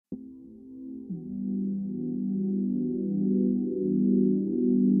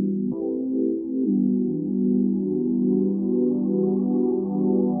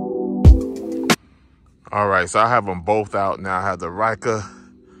All right, so I have them both out now. I have the Riker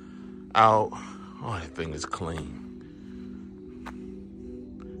out. Oh, that thing is clean.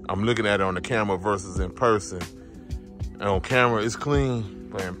 I'm looking at it on the camera versus in person. And on camera, it's clean,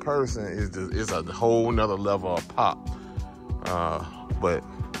 but in person, it's a whole nother level of pop. But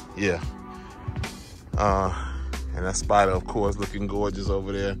yeah. And that spider, of course, looking gorgeous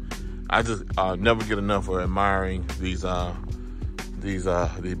over there. I just never get enough of admiring these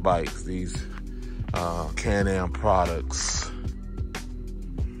bikes, these Can-Am products.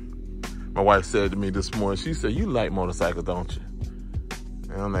 My wife said to me this morning, she said, "You like motorcycles, don't you?"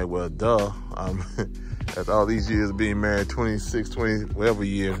 And I'm like, well, duh. After all these years of being married, 26, 20, whatever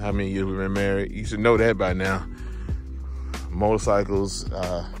years, how many years we've been married, you should know that by now. Motorcycles,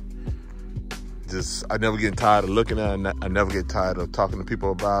 I never get tired of looking at them. I never get tired of talking to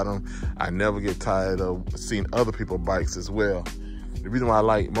people about them. I never get tired of seeing other people's bikes as well. The reason why I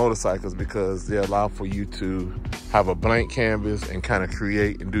like motorcycles is because they allow for you to have a blank canvas and kind of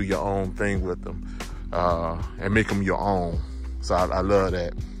create and do your own thing with them and make them your own. So I love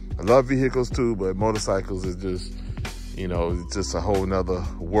that. I love vehicles too, but motorcycles is just, it's just a whole nother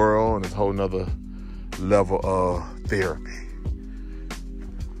world and it's a whole nother level of therapy.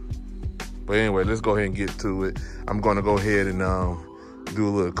 But anyway, let's go ahead and get to it. I'm going to go ahead and do a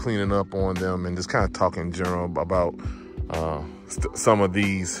little cleaning up on them and just kind of talk in general about some of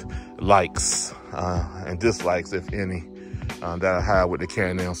these likes and dislikes, if any, that I have with the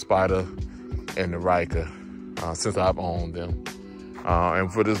Can-Am Spider and the Riker since I've owned them.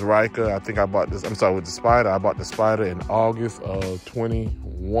 And for this Riker, I think I bought this, with the Spider, I bought the Spider in August of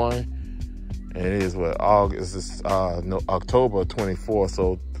 21. And it is August, it's October 24,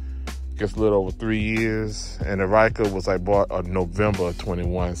 so just a little over 3 years. And the Riker was bought in November of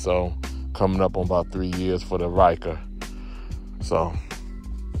 21, so coming up on about 3 years for the Riker. So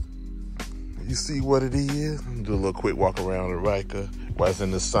you see what it is. I'm gonna do a little quick walk around the Riker while it's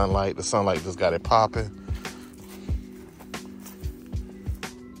in the sunlight. The sunlight just got it popping.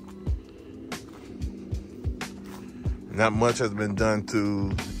 Not much has been done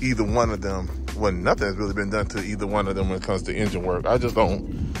to either one of them. Well, nothing has really been done to either one of them when it comes to engine work. I just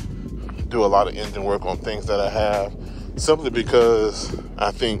don't do a lot of engine work on things that I have, simply because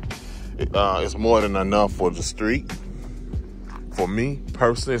I think it's more than enough for the street. For me,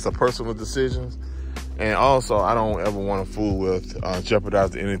 personally, it's a personal decision. And also, I don't ever want to fool with,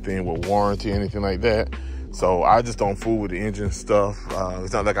 jeopardize anything with warranty, anything like that. So I just don't fool with the engine stuff.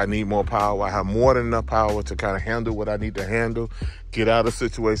 It's not like I need more power. I have more than enough power to kind of handle what I need to handle, get out of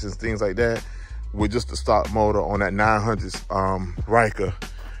situations, things like that, with just the stock motor on that 900 Riker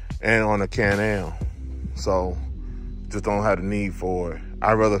and on a Can-Am. So just don't have the need for it.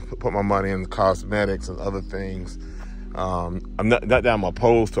 I'd rather put my money in cosmetics and other things. I'm not that I'm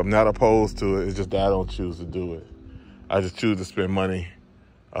opposed to. I'm not opposed to it. It's just that I don't choose to do it. I just choose to spend money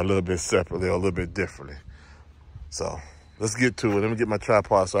a little bit separately or a little bit differently. So let's get to it. Let me get my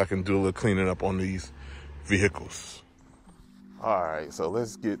tripod so I can do a little cleaning up on these vehicles. All right, so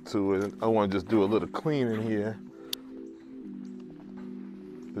let's get to it. I want to just do a little cleaning here.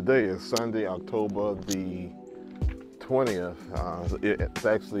 Today is Sunday, October the 20th. It's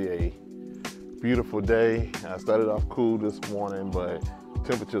actually a beautiful day. I started off cool this morning, but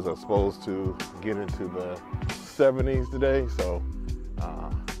temperatures are supposed to get into the 70s today. So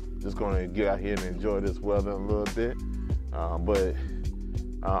just going to get out here and enjoy this weather a little bit. But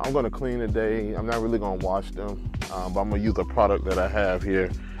I'm going to clean today. I'm not really going to wash them, but I'm going to use a product that I have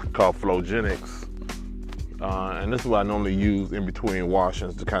here called Flogenics. And this is what I normally use in between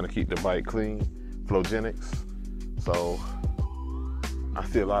washings to kind of keep the bike clean, Flogenics. So I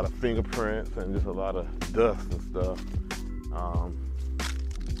see a lot of fingerprints and just a lot of dust and stuff. So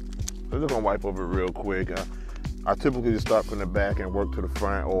I'm just going to wipe over it real quick. I typically just start from the back and work to the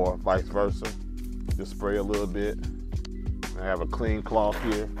front, or vice versa. Just spray a little bit. I have a clean cloth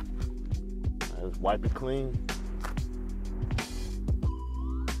here. I just wipe it clean.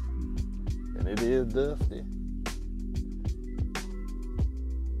 And it is dusty.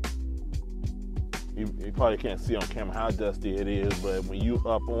 You probably can't see on camera how dusty it is, but when you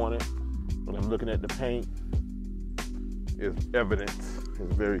up on it, when I'm looking at the paint, it's evident.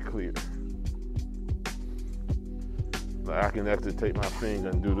 It's very clear. Like I can actually take my finger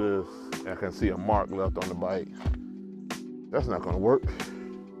and do this, and I can see a mark left on the bike. That's not gonna work.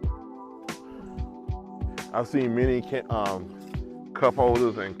 I've seen many cup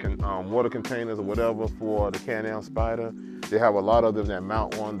holders and water containers or whatever for the Can-Am Spider. They have a lot of them that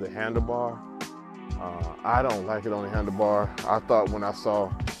mount on the handlebar. I don't like it on the handlebar. I thought when I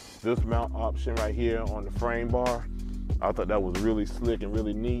saw this mount option right here on the frame bar, I thought that was really slick and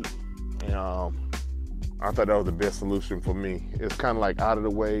really neat. And I thought that was the best solution for me. It's kind of like out of the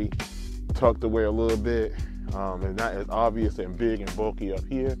way, tucked away a little bit. It's not as obvious and big and bulky up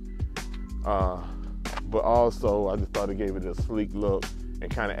here. But also, I just thought it gave it a sleek look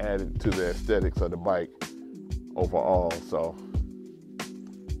and kind of added to the aesthetics of the bike overall. So,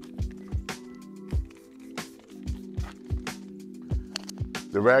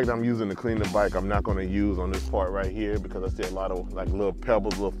 the rag that I'm using to clean the bike, I'm not going to use on this part right here because I see a lot of like little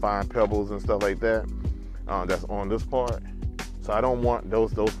pebbles, little fine pebbles and stuff like that. That's on this part. So I don't want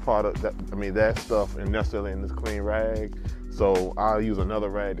those products, that stuff necessarily in this clean rag. So I'll use another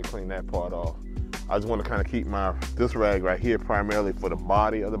rag to clean that part off. I just want to kind of keep this rag right here primarily for the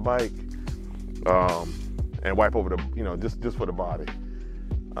body of the bike, and wipe over just for the body.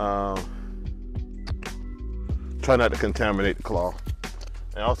 Try not to contaminate the cloth.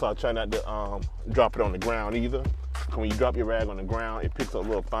 And also I try not to drop it on the ground either. When you drop your rag on the ground, it picks up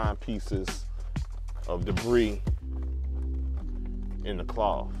little fine pieces of debris in the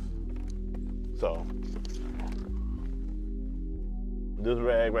cloth. So this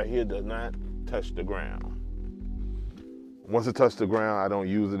rag right here does not touch the ground. Once it touches the ground, I don't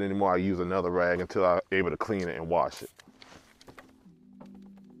use it anymore. I use another rag until I'm able to clean it and wash it.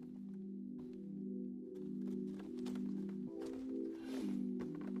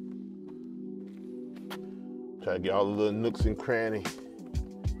 Try to get all the little nooks and crannies.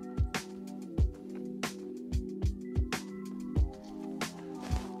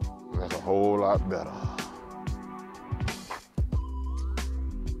 That's a whole lot better.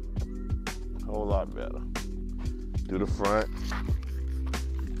 Whole lot better. Do the front.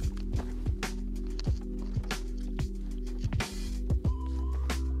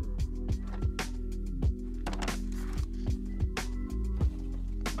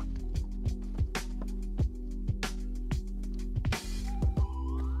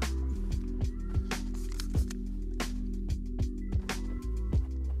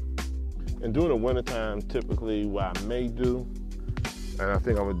 And during the wintertime, typically what I may do, and I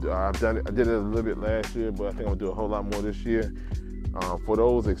think I did it a little bit last year, but I think I'm gonna do a whole lot more this year. For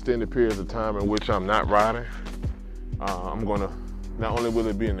those extended periods of time in which I'm not riding, I'm gonna, not only will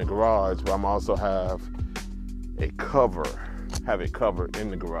it be in the garage, but I'm also have it covered in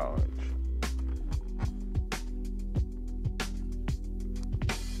the garage.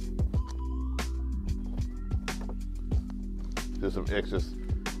 There's some extra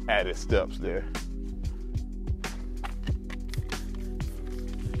added steps there.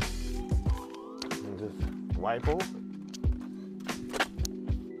 And just wipe over.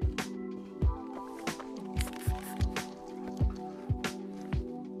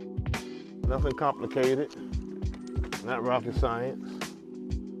 Nothing complicated, not rocket science.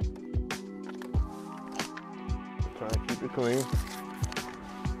 Try to keep it clean.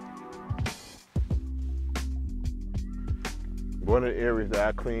 One of the areas that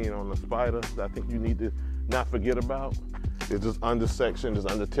I clean on the Spider that I think you need to not forget about is this under section, this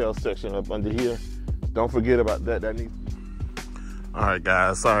undertail section up under here. Don't forget about that. That needs. All right,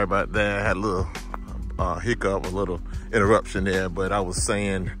 guys. Sorry about that. I had a little hiccup, a little interruption there, but I was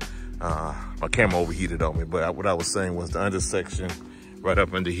saying my camera overheated on me. But what I was saying was the under section right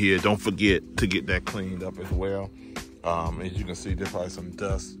up under here. Don't forget to get that cleaned up as well. As you can see, there's probably some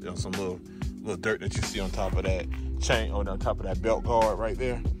dust, some little dirt that you see on top of that chain, or on top of that belt guard right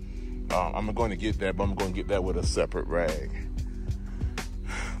there. I'm going to get that, but I'm going to get that with a separate rag.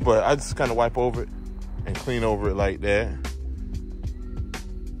 But I just kind of wipe over it and clean over it like that.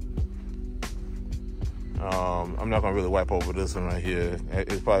 I'm not going to really wipe over this one right here.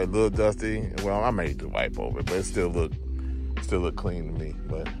 It's probably a little dusty. Well, I may to wipe over it, but it still look clean to me.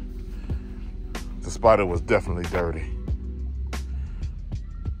 But the Spider was definitely dirty.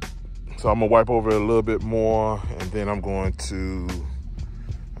 So I'm gonna wipe over it a little bit more, and then I'm going to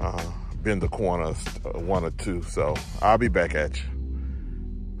bend the corners one or two. So I'll be back at you.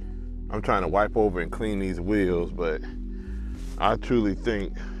 I'm trying to wipe over and clean these wheels, but I truly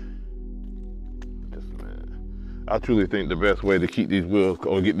think the best way to keep these wheels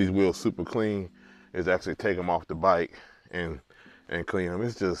or get these wheels super clean is actually take them off the bike and clean them.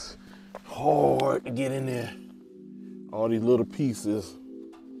 It's just hard to get in there. All these little pieces.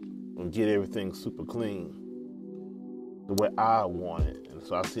 And get everything super clean the way I want it. And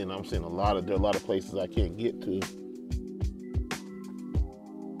so I'm seeing there are a lot of places I can't get to.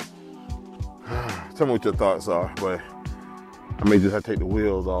 Tell me what your thoughts are, but I may just have to take the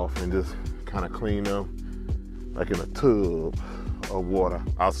wheels off and just kind of clean them like in a tub of water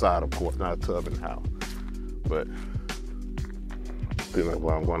outside, of course, not a tub in the house. But I think that's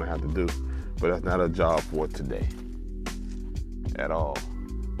what I'm going to have to do. But that's not a job for today at all.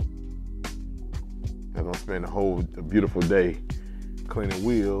 not gonna spend a beautiful day cleaning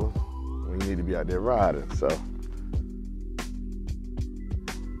wheels when you need to be out there riding. So,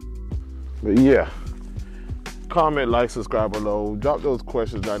 but yeah, comment, like, subscribe below. Drop those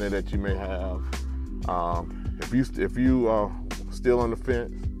questions down there that you may have. If you are still on the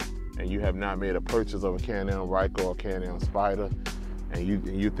fence and you have not made a purchase of a Can-Am Ryker or Can-Am Spider, and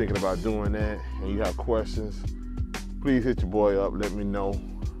you're thinking about doing that, and you have questions, please hit your boy up. Let me know.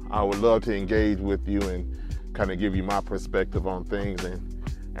 I would love to engage with you and kind of give you my perspective on things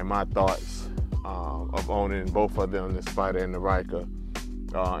and my thoughts of owning both of them, the Spider and the Ryker,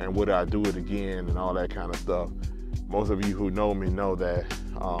 and would I do it again and all that kind of stuff. Most of you who know me know that,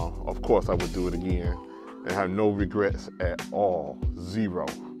 of course, I would do it again and have no regrets at all. Zero.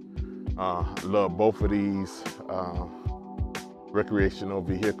 Love both of these recreational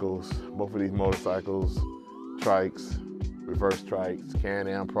vehicles, both of these motorcycles, trikes, reverse trikes,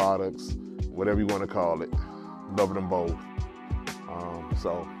 Can-Am products, whatever you want to call it. Love them both.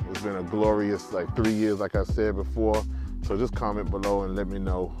 So it's been a glorious 3 years, like I said before. So just comment below and let me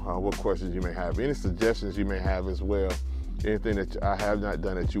know what questions you may have. Any suggestions you may have as well. Anything that I have not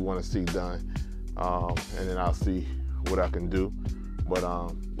done that you want to see done. And then I'll see what I can do. But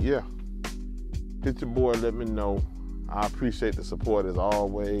yeah, hit your boy, let me know. I appreciate the support as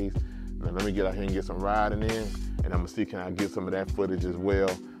always. Now let me get out here and get some riding in, and I'm gonna see can I get some of that footage as well,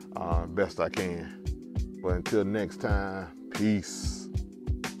 best I can. But until next time, peace.